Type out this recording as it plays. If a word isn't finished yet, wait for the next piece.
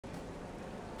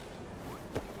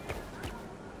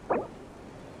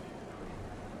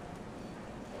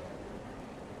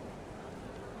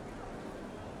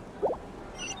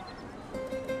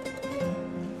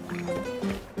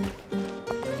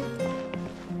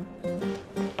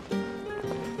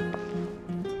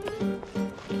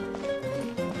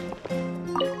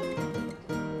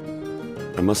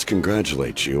I must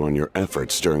congratulate you on your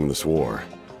efforts during this war.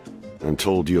 I'm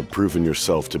told you have proven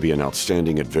yourself to be an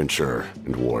outstanding adventurer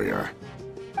and warrior.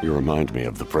 You remind me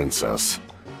of the princess.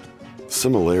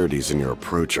 Similarities in your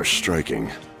approach are striking,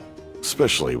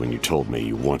 especially when you told me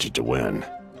you wanted to win.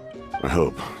 I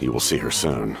hope you will see her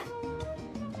soon.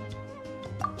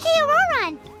 Hey,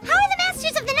 Auroron! How are the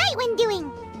Masters of the Night Wind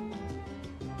doing?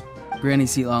 Granny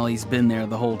Sea Lolly's been there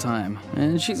the whole time,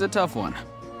 and she's a tough one.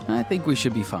 I think we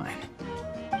should be fine.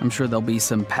 I'm sure there'll be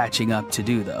some patching up to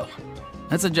do, though.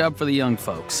 That's a job for the young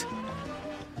folks.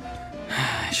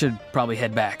 I should probably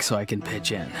head back so I can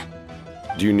pitch in.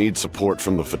 Do you need support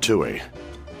from the Fatui?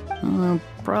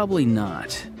 Probably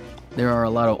not. There are a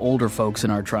lot of older folks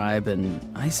in our tribe, and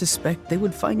I suspect they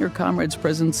would find your comrade's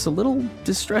presence a little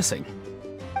distressing.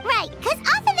 Right, because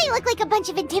often they look like a bunch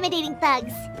of intimidating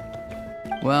thugs.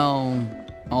 Well,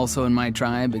 also in my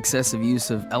tribe, excessive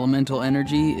use of elemental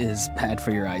energy is bad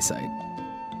for your eyesight.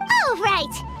 Oh,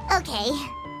 right. Okay.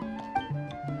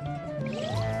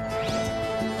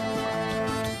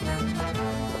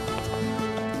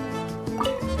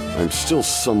 I'm still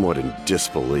somewhat in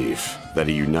disbelief that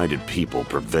a united people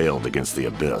prevailed against the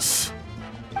Abyss.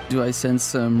 Do I sense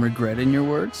some regret in your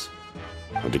words?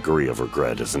 A degree of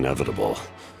regret is inevitable.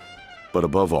 But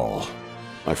above all,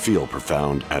 I feel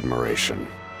profound admiration.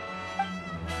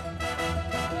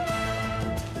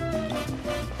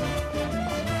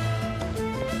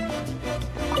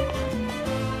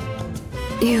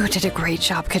 You did a great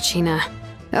job, Kachina.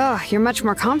 Oh, you're much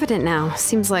more confident now.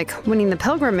 Seems like winning the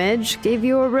pilgrimage gave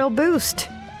you a real boost.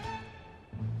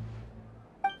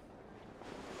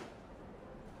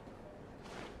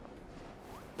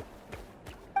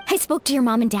 I spoke to your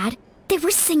mom and dad. They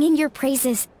were singing your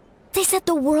praises. They said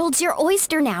the world's your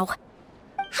oyster now.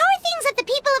 How are things at the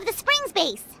People of the Springs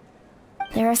base?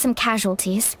 There are some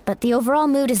casualties, but the overall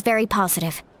mood is very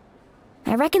positive.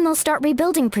 I reckon they'll start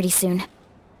rebuilding pretty soon.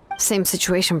 Same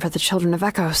situation for the Children of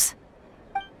Echoes.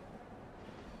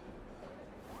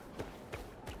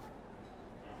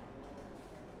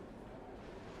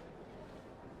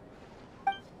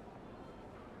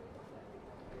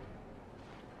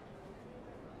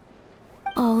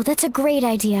 Oh, that's a great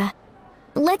idea.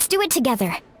 Let's do it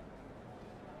together.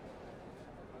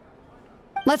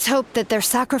 Let's hope that their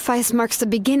sacrifice marks the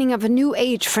beginning of a new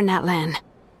age for Natlan.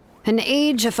 An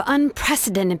age of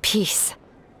unprecedented peace.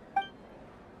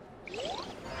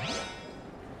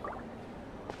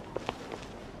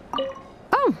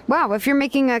 Oh, wow, if you're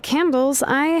making candles,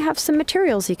 I have some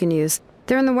materials you can use.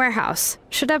 They're in the warehouse.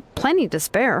 Should have plenty to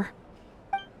spare.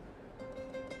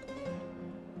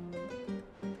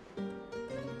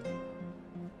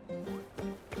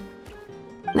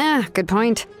 Ah, good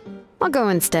point. I'll go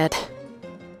instead.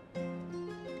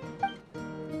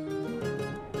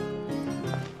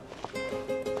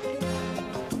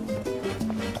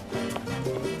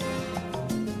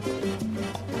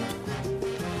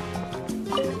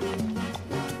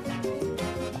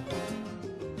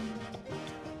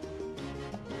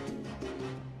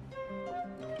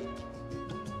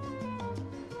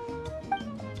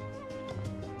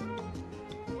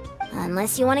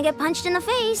 Unless you want to get punched in the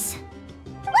face.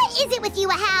 What is it with you,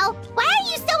 Ahau? Why are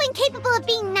you so incapable of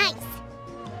being nice?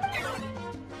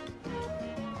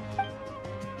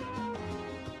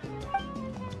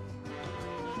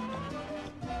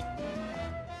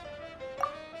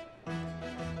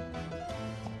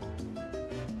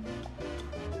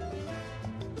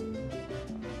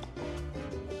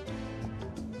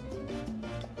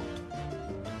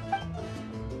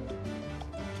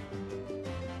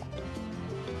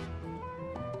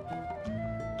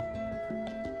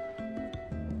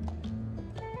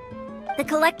 The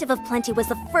Collective of Plenty was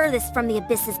the furthest from the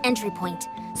Abyss's entry point,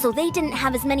 so they didn't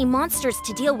have as many monsters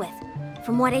to deal with.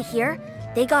 From what I hear,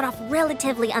 they got off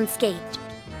relatively unscathed.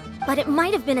 But it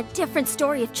might have been a different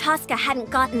story if Chaska hadn't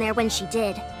gotten there when she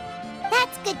did.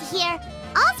 That's good to hear.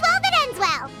 All's well that ends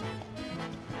well.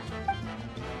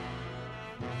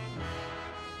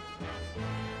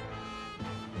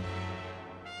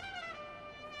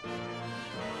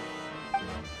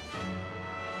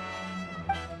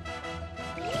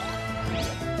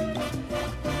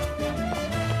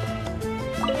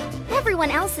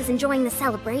 Everyone else is enjoying the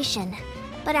celebration,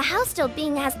 but Ahau's still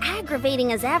being as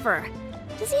aggravating as ever.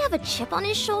 Does he have a chip on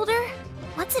his shoulder?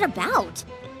 What's it about?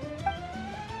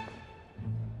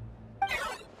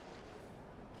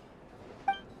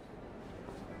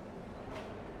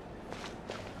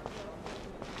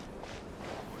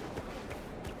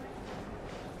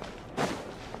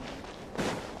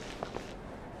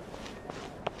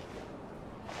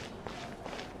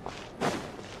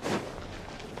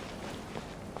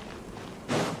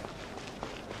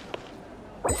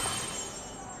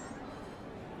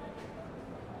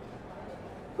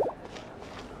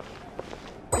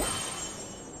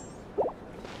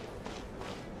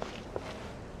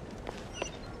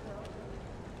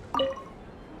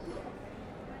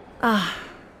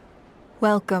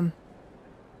 Welcome.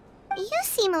 You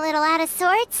seem a little out of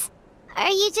sorts.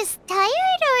 Are you just tired,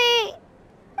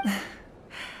 or...?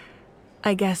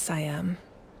 I guess I am.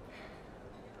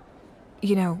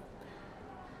 You know,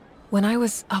 when I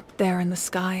was up there in the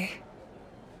sky,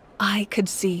 I could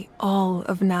see all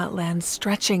of Natland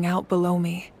stretching out below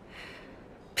me.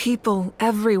 People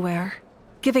everywhere,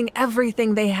 giving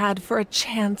everything they had for a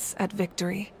chance at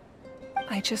victory.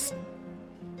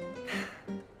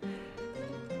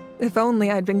 If only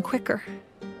I'd been quicker.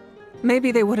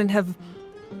 Maybe they wouldn't have...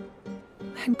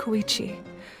 And Koichi.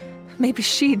 Maybe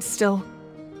she'd still...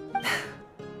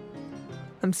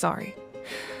 I'm sorry.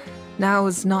 Now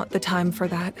is not the time for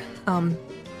that.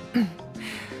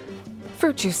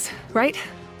 Fruit juice, right?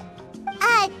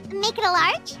 Make it a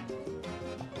large?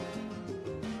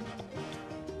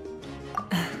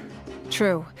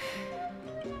 True.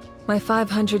 My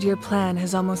 500-year plan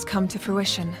has almost come to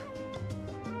fruition.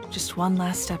 Just one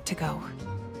last step to go.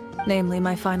 Namely,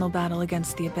 my final battle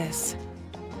against the Abyss.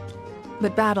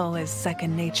 But battle is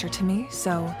second nature to me,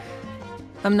 so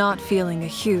I'm not feeling a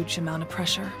huge amount of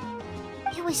pressure.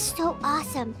 It was so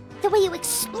awesome. The way you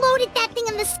exploded that thing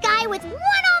in the sky with one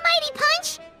almighty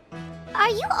punch! Are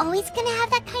you always gonna have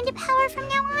that kind of power from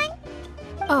now on?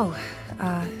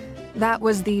 Oh, that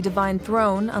was the Divine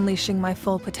Throne unleashing my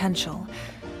full potential.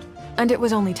 And it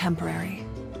was only temporary.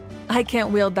 I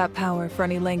can't wield that power for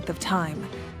any length of time.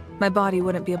 My body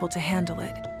wouldn't be able to handle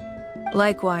it.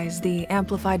 Likewise, the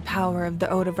amplified power of the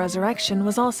Ode of Resurrection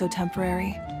was also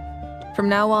temporary. From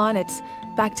now on, it's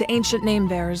back to ancient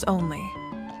name-bearers only.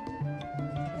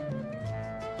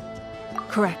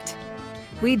 Correct.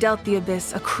 We dealt the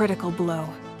Abyss a critical blow.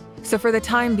 So for the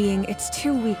time being, it's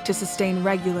too weak to sustain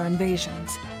regular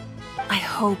invasions. I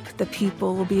hope the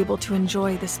people will be able to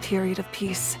enjoy this period of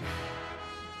peace.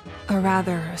 Or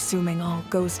rather, assuming all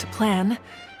goes to plan,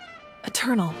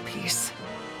 eternal peace.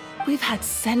 We've had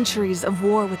centuries of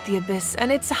war with the Abyss, and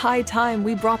it's high time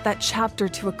we brought that chapter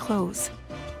to a close.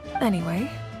 Anyway,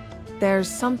 there's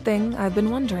something I've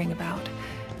been wondering about.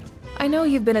 I know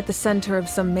you've been at the center of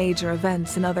some major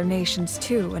events in other nations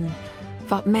too, and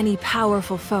fought many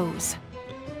powerful foes.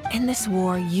 In this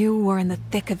war, you were in the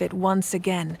thick of it once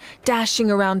again, dashing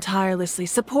around tirelessly,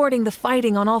 supporting the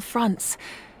fighting on all fronts.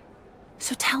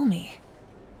 So tell me,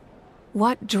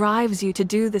 what drives you to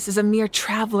do this as a mere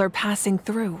traveler passing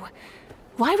through?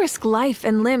 Why risk life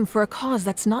and limb for a cause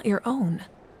that's not your own?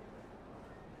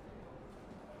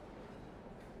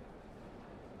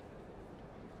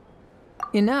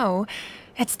 You know,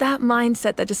 it's that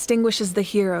mindset that distinguishes the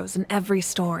heroes in every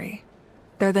story.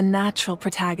 They're the natural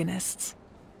protagonists.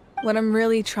 What I'm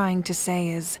really trying to say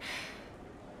is,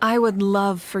 I would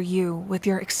love for you, with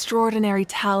your extraordinary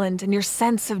talent and your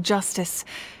sense of justice,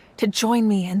 to join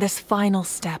me in this final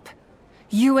step.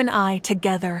 You and I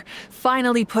together,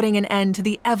 finally putting an end to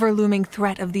the ever-looming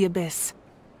threat of the Abyss.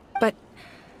 But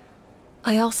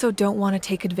I also don't want to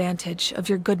take advantage of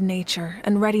your good nature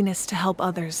and readiness to help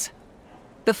others.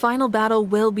 The final battle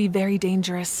will be very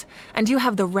dangerous, and you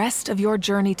have the rest of your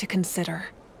journey to consider.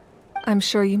 I'm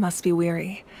sure you must be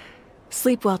weary.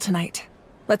 Sleep well tonight.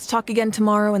 Let's talk again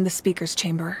tomorrow in the speaker's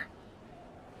chamber.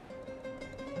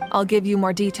 I'll give you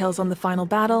more details on the final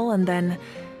battle, and then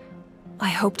I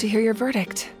hope to hear your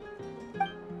verdict.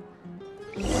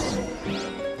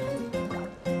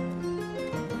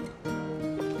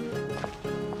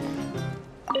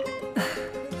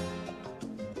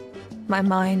 My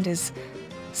mind is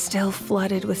still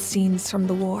flooded with scenes from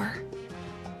the war.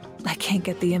 I can't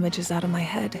get the images out of my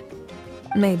head.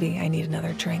 Maybe I need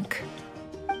another drink.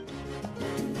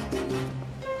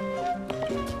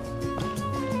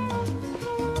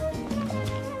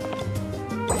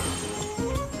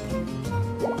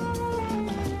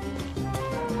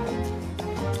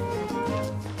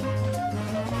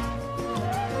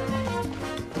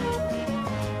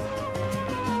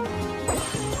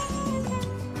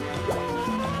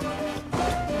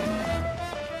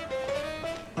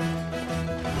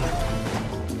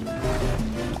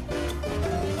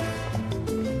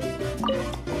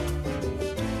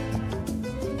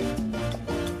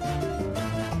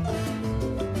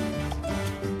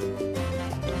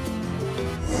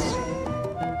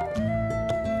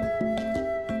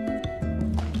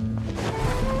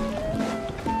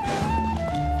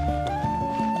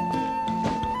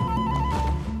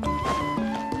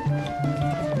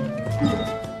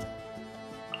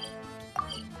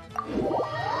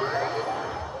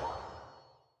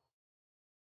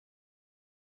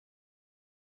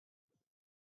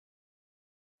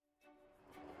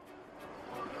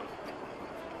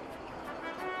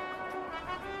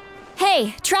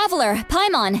 Hey, Traveler,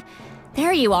 Paimon!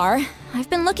 There you are. I've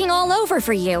been looking all over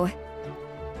for you.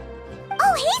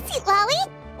 Oh, hey, Sweet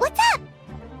Lolly! What's up?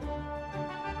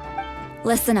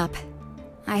 Listen up.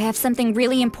 I have something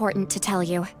really important to tell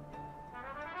you.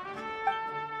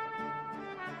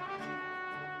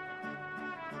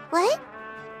 What?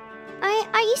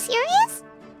 Are you serious?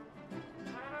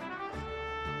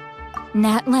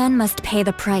 Natlan must pay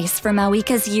the price for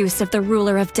Mawika's use of the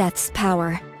Ruler of Death's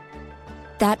power.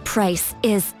 That price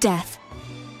is death.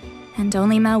 And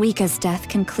only Mawika's death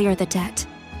can clear the debt.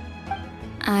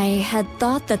 I had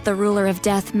thought that the Ruler of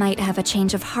Death might have a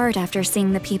change of heart after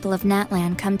seeing the people of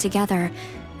Natlan come together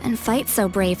and fight so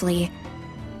bravely,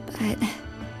 but...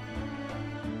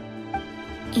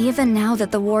 even now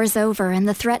that the war's over and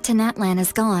the threat to Natlan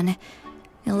is gone,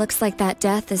 it looks like that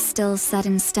death is still set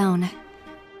in stone.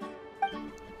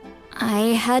 I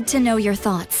had to know your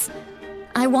thoughts.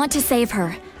 I want to save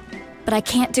her, but I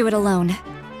can't do it alone.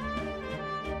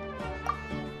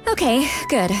 Okay,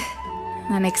 good.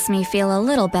 That makes me feel a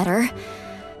little better.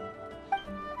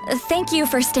 Thank you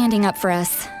for standing up for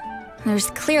us.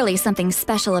 There's clearly something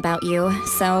special about you,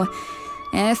 so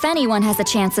if anyone has a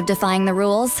chance of defying the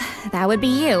rules, that would be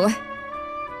you.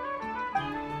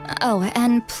 Oh,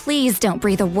 and please don't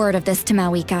breathe a word of this to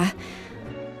Mawika.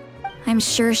 I'm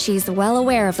sure she's well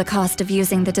aware of the cost of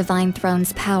using the Divine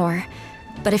Throne's power,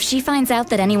 but if she finds out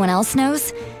that anyone else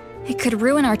knows, it could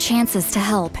ruin our chances to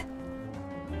help.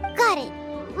 Got it.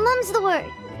 Mum's the word.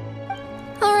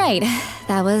 Alright,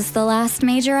 that was the last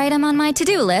major item on my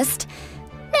to-do list.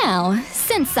 Now,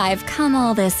 since I've come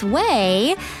all this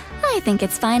way, I think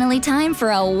it's finally time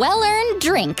for a well-earned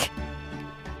drink.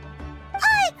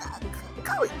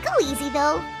 Go easy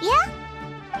though, yeah?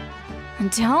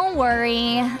 Don't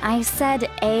worry, I said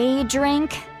a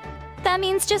drink. That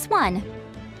means just one.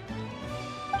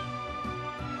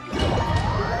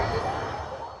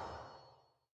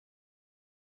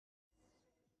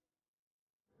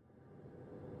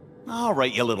 All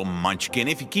right, you little munchkin,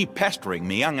 if you keep pestering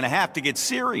me, I'm gonna have to get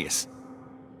serious.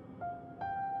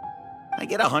 I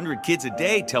get 100 kids a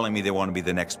day telling me they want to be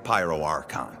the next Pyro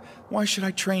Archon. Why should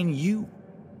I train you?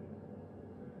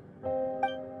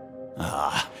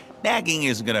 Nagging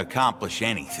isn't gonna accomplish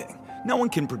anything. No one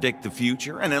can predict the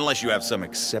future, and unless you have some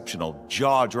exceptional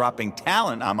jaw-dropping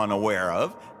talent I'm unaware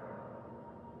of.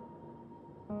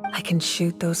 I can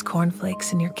shoot those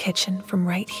cornflakes in your kitchen from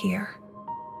right here.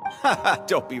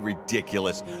 Don't be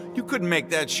ridiculous. You couldn't make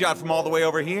that shot from all the way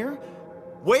over here?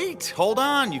 Wait, hold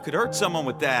on, you could hurt someone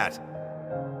with that.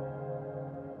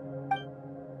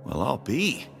 Well, I'll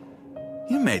be.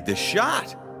 You made the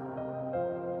shot.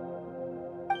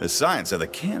 The science of the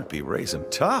canopy raised him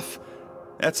tough.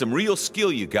 That's some real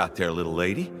skill you got there, little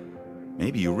lady.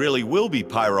 Maybe you really will be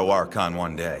Pyro Archon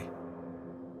one day.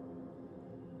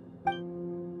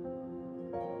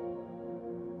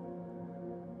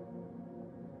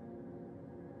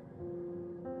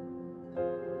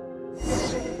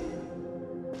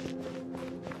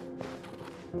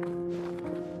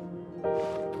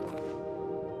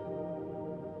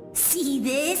 See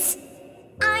this?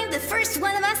 I'm the first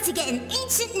one of us to get an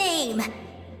ancient name.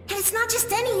 And it's not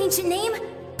just any ancient name,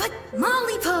 but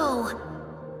Mollypo.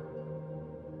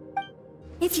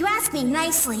 If you ask me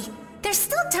nicely, there's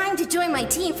still time to join my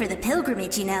team for the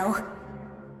pilgrimage, you know.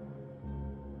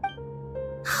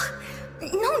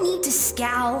 No need to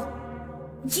scowl.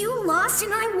 You lost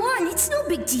and I won, it's no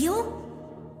big deal.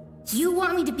 You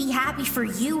want me to be happy for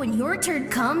you when your turn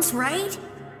comes, right?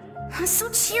 So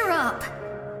cheer up.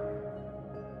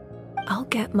 I'll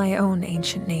get my own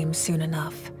ancient name soon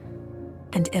enough.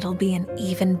 And it'll be an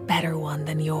even better one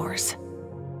than yours.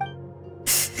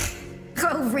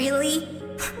 Oh, really?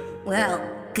 Well,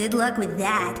 good luck with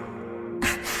that.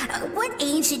 What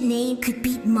ancient name could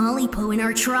beat Mollypo in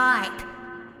our tribe?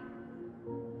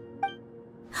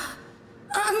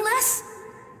 Unless...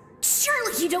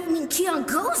 surely you don't mean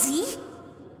Kiangozi?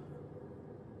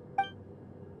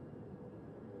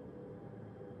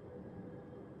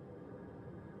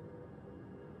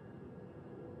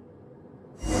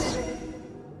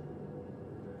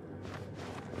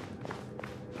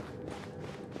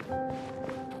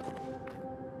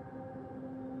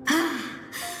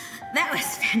 That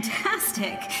was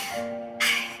fantastic.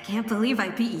 Can't believe I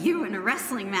beat you in a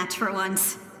wrestling match for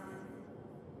once.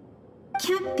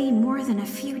 Can't be more than a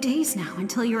few days now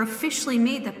until you're officially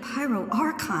made the Pyro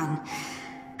Archon.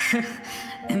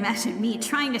 Imagine me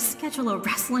trying to schedule a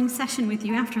wrestling session with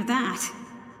you after that.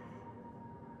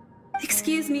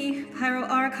 Excuse me, Pyro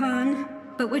Archon,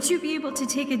 but would you be able to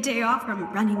take a day off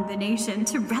from running the nation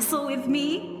to wrestle with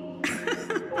me?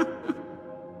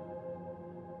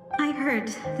 I heard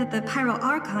that the Pyro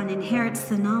Archon inherits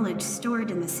the knowledge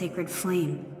stored in the sacred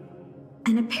flame.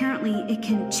 And apparently it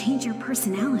can change your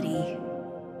personality.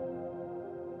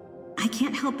 I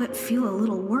can't help but feel a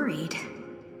little worried.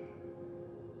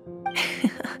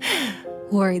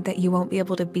 Worried that you won't be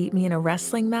able to beat me in a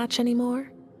wrestling match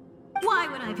anymore? Why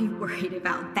would I be worried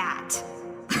about that?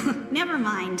 Never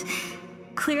mind.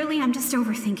 Clearly I'm just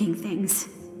overthinking things.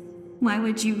 Why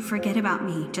would you forget about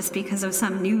me just because of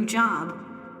some new job?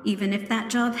 Even if that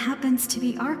job happens to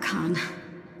be Archon.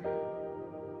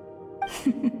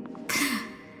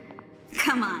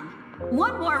 Come on,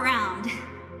 one more round.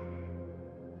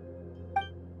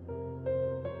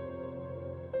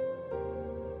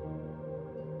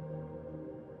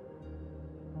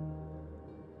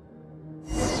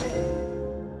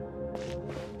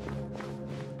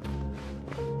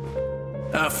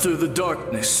 After the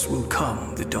darkness will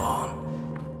come the dawn.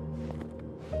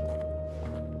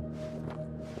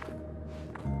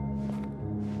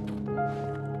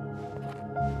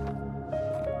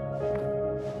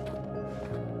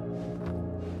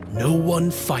 No one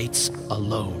fights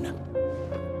alone.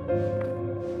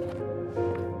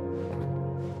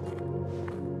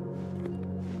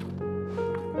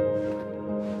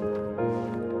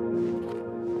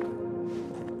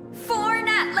 For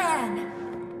Natlan!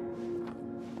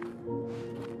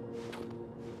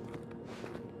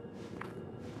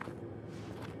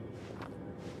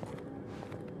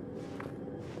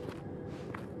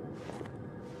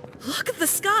 Look at the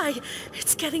sky!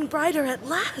 It's getting brighter at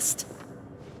last!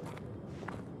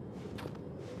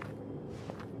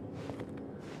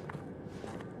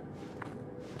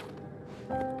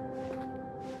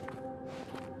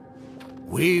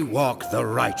 We walk the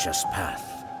righteous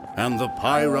path, and the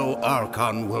Pyro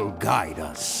Archon will guide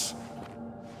us.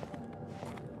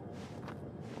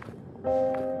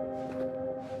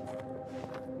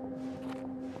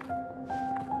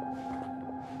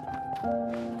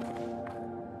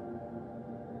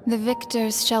 The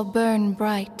victors shall burn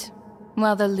bright,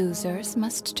 while the losers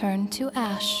must turn to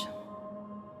ash.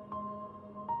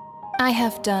 I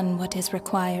have done what is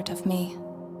required of me.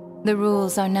 The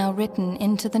rules are now written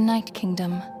into the Night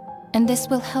Kingdom, and this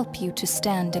will help you to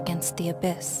stand against the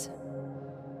Abyss.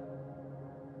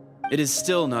 It is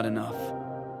still not enough.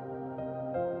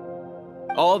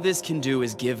 All this can do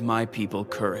is give my people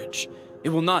courage. It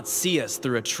will not see us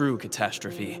through a true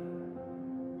catastrophe.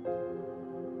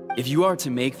 If you are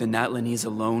to make the Natlanese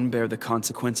alone bear the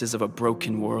consequences of a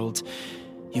broken world,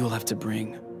 you will have to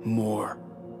bring more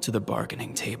to the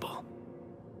bargaining table.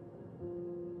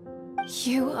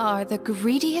 You are the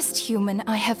greediest human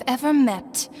I have ever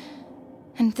met,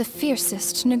 and the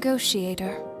fiercest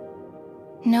negotiator.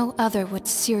 No other would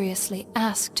seriously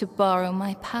ask to borrow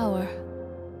my power.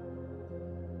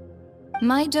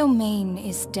 My domain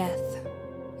is death,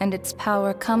 and its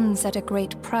power comes at a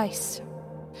great price.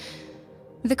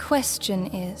 The question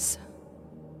is,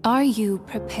 are you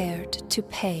prepared to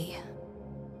pay?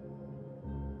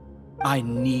 I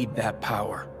need that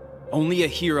power. Only a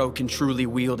hero can truly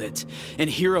wield it, and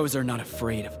heroes are not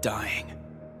afraid of dying.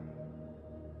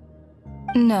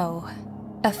 No.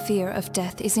 A fear of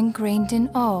death is ingrained in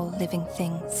all living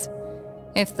things.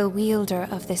 If the wielder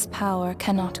of this power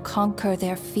cannot conquer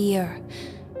their fear,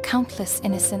 countless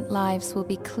innocent lives will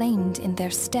be claimed in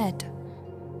their stead.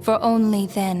 For only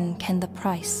then can the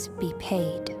price be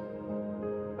paid.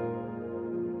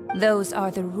 Those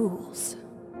are the rules.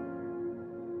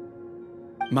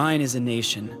 Mine is a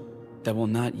nation that will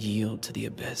not yield to the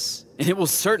Abyss, and it will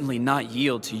certainly not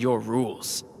yield to your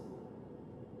rules.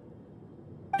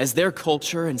 As their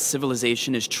culture and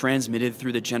civilization is transmitted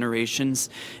through the generations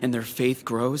and their faith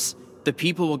grows, the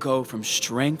people will go from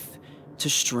strength to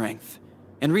strength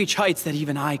and reach heights that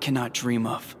even I cannot dream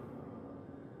of.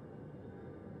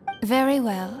 Very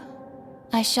well.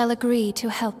 I shall agree to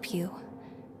help you.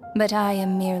 But I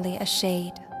am merely a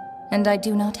shade, and I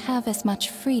do not have as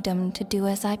much freedom to do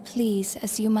as I please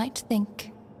as you might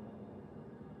think.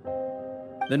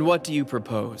 Then what do you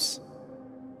propose?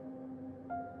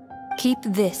 Keep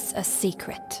this a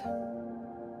secret.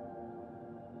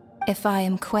 If I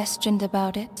am questioned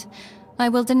about it, I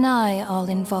will deny all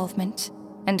involvement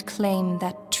and claim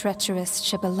that treacherous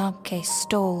Xbalanque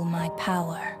stole my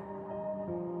power.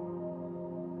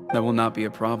 That will not be a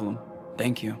problem.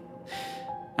 Thank you.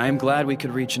 I am glad we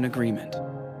could reach an agreement.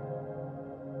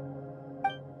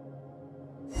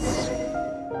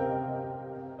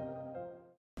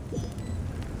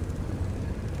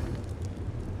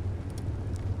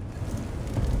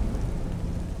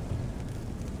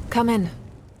 Come in.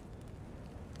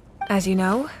 As you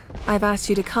know, I've asked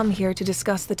you to come here to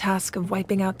discuss the task of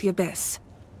wiping out the Abyss.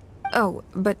 Oh,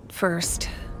 but first,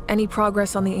 any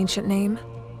progress on the ancient name?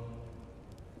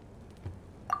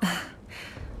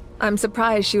 I'm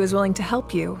surprised she was willing to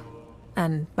help you,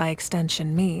 and by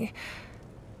extension, me.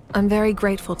 I'm very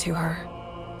grateful to her.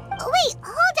 Wait,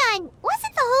 hold on.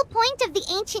 Wasn't the whole point of the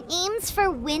ancient names for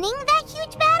winning that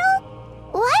huge battle?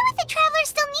 Why would the Traveler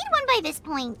still need one by this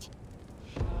point?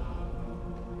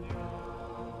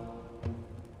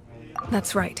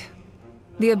 That's right.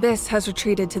 The Abyss has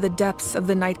retreated to the depths of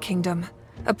the Night Kingdom,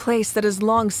 a place that has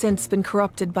long since been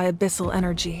corrupted by abyssal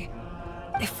energy.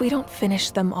 If we don't finish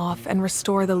them off and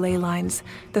restore the ley lines,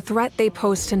 the threat they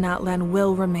pose to Natlan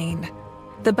will remain.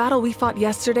 The battle we fought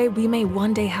yesterday, we may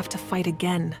one day have to fight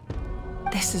again.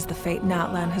 This is the fate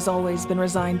Natlan has always been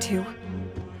resigned to.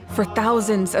 For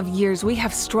thousands of years, we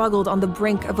have struggled on the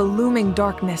brink of a looming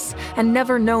darkness and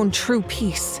never known true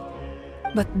peace.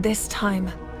 But this time,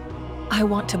 I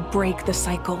want to break the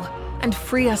cycle and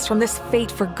free us from this fate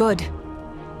for good.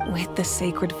 With the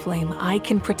sacred flame, I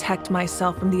can protect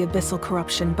myself from the abyssal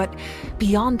corruption, but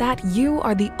beyond that, you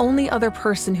are the only other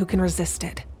person who can resist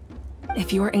it.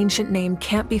 If your ancient name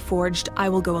can't be forged, I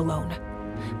will go alone.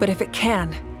 But if it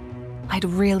can, I'd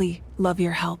really love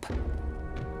your help.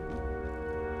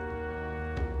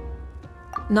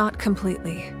 Not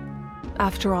completely.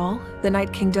 After all, the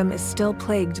Night Kingdom is still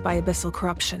plagued by abyssal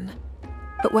corruption.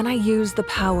 But when I used the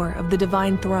power of the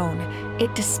Divine Throne,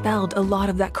 it dispelled a lot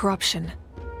of that corruption.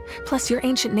 Plus, your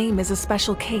ancient name is a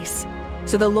special case,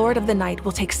 so the Lord of the Night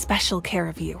will take special care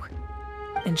of you.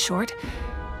 In short,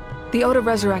 the Ode of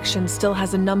Resurrection still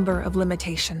has a number of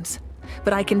limitations,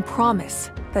 but I can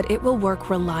promise that it will work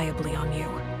reliably on you.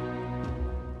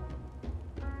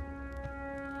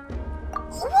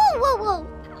 Whoa.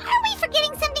 Are we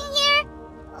forgetting something here?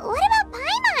 What about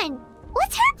Paimon?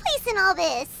 What's her place in all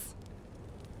this?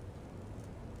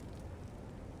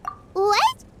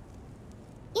 What?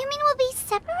 You mean we'll be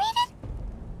separated?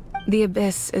 The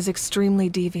Abyss is extremely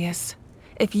devious.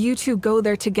 If you two go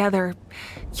there together,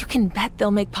 you can bet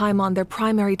they'll make Paimon their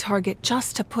primary target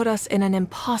just to put us in an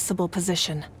impossible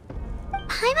position.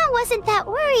 Paimon wasn't that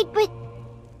worried, but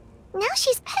now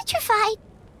she's petrified.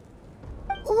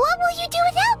 What will you do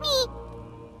without me?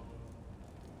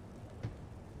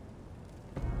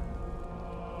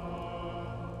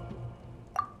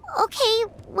 Okay,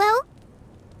 well,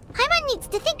 Paimon needs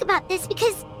to think about this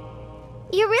because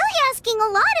you're really asking a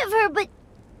lot of her, but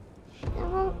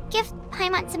we'll give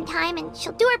Paimon some time and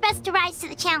she'll do her best to rise to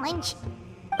the challenge.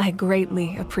 I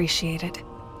greatly appreciate it.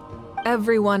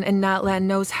 Everyone in Natlan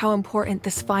knows how important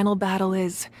this final battle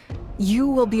is. You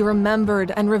will be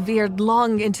remembered and revered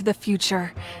long into the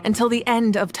future, until the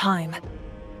end of time.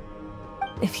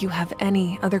 If you have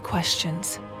any other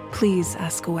questions, please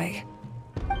ask away.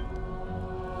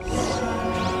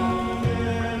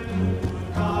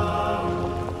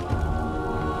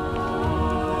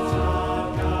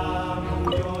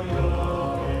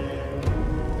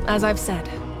 As I've said,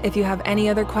 if you have any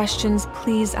other questions,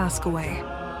 please ask away.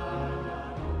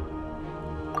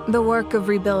 The work of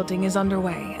rebuilding is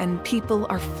underway, and people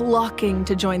are flocking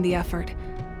to join the effort.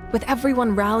 With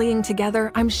everyone rallying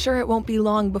together, I'm sure it won't be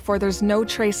long before there's no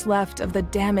trace left of the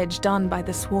damage done by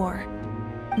this war.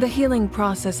 The healing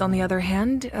process, on the other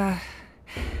hand,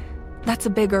 that's a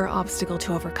bigger obstacle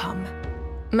to overcome.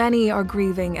 Many are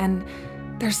grieving, and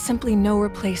there's simply no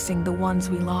replacing the ones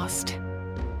we lost.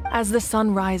 As the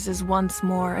sun rises once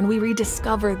more and we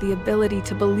rediscover the ability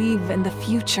to believe in the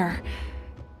future,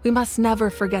 we must never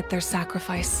forget their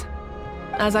sacrifice.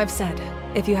 As I've said,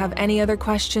 if you have any other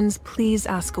questions, please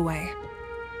ask away.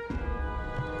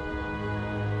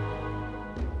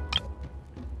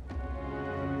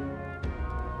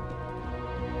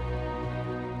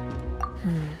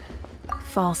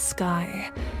 False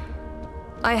sky.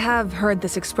 I have heard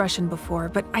this expression before,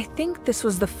 but I think this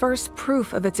was the first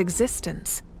proof of its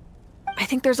existence. I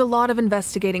think there's a lot of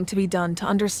investigating to be done to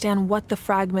understand what the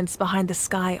fragments behind the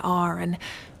sky are and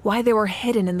why they were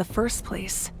hidden in the first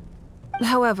place.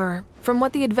 However, from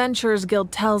what the Adventurers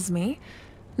Guild tells me,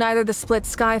 neither the split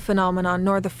sky phenomenon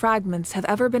nor the fragments have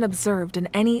ever been observed in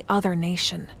any other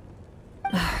nation.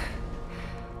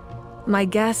 My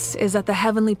guess is that the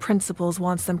Heavenly Principles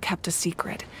wants them kept a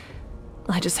secret.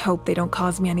 I just hope they don't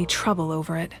cause me any trouble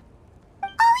over it.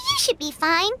 Oh, you should be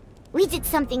fine. We did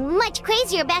something much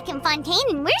crazier back in Fontaine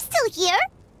and we're still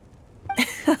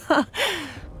here.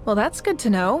 Well, that's good to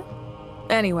know.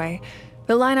 Anyway,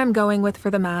 the line I'm going with for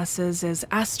the masses is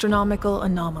astronomical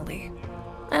anomaly.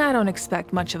 And I don't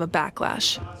expect much of a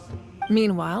backlash.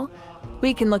 Meanwhile,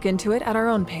 we can look into it at our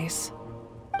own pace.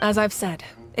 As I've said,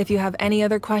 if you have any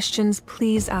other questions,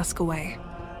 please ask away.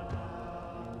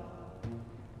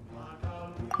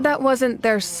 That wasn't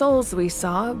their souls we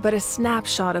saw, but a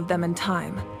snapshot of them in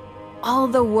time. All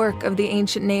the work of the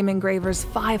ancient name engravers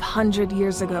 500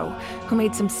 years ago, who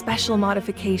made some special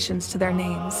modifications to their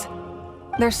names.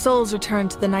 Their souls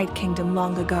returned to the Night Kingdom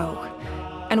long ago,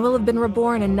 and will have been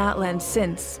reborn in Natland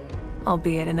since,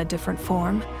 albeit in a different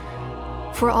form.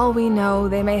 For all we know,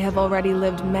 they may have already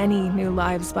lived many new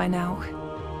lives by now.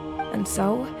 And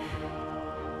so,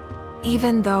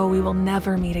 even though we will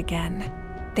never meet again,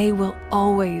 they will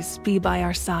always be by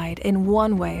our side in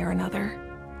one way or another.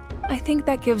 I think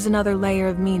that gives another layer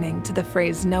of meaning to the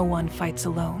phrase "no one fights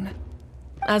alone."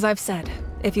 As I've said,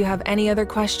 if you have any other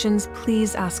questions,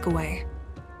 please ask away.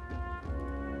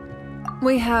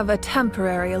 We have a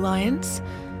temporary alliance,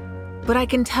 but I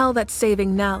can tell that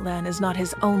saving Natlan is not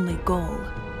his only goal.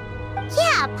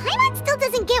 Yeah, Paimon still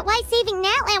doesn't get why saving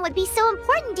Natlan would be so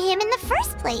important to him in the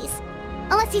first place.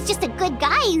 Unless he's just a good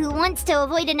guy who wants to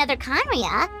avoid another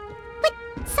Khaenri'ah. But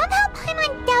somehow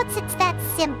Paimon doubts it's that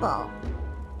simple.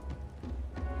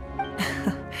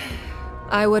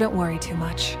 I wouldn't worry too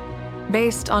much.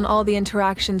 Based on all the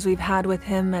interactions we've had with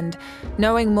him and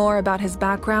knowing more about his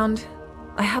background,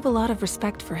 I have a lot of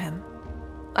respect for him.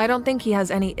 I don't think he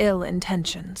has any ill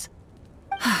intentions.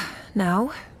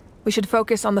 Now, we should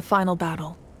focus on the final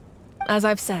battle. As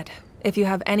I've said, if you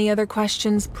have any other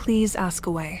questions, please ask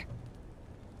away.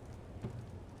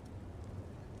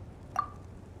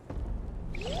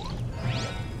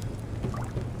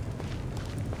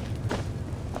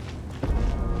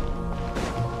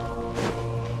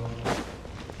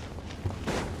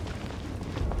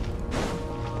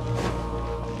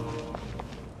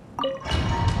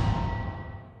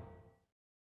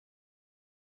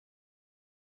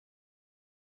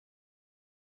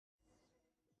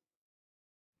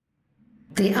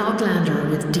 The Outlander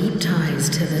with deep ties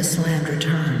to this land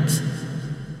returns.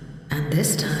 And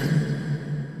this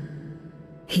time,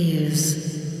 he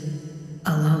is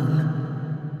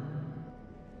alone.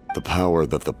 The power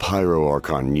that the Pyro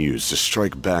Archon used to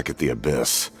strike back at the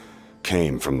Abyss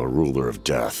came from the Ruler of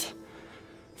Death.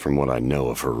 From what I know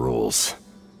of her rules,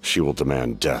 she will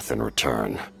demand death in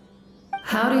return.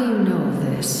 How do you know of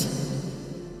this?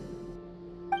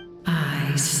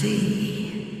 I see.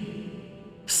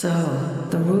 So,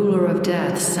 the Ruler of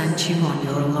Death sent you on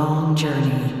your long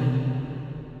journey.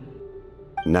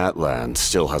 Natlan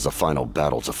still has a final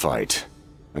battle to fight,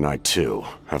 and I too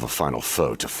have a final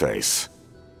foe to face.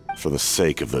 For the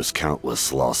sake of those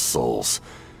countless lost souls,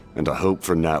 and a hope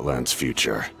for Natlan's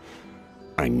future,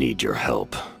 I need your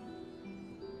help.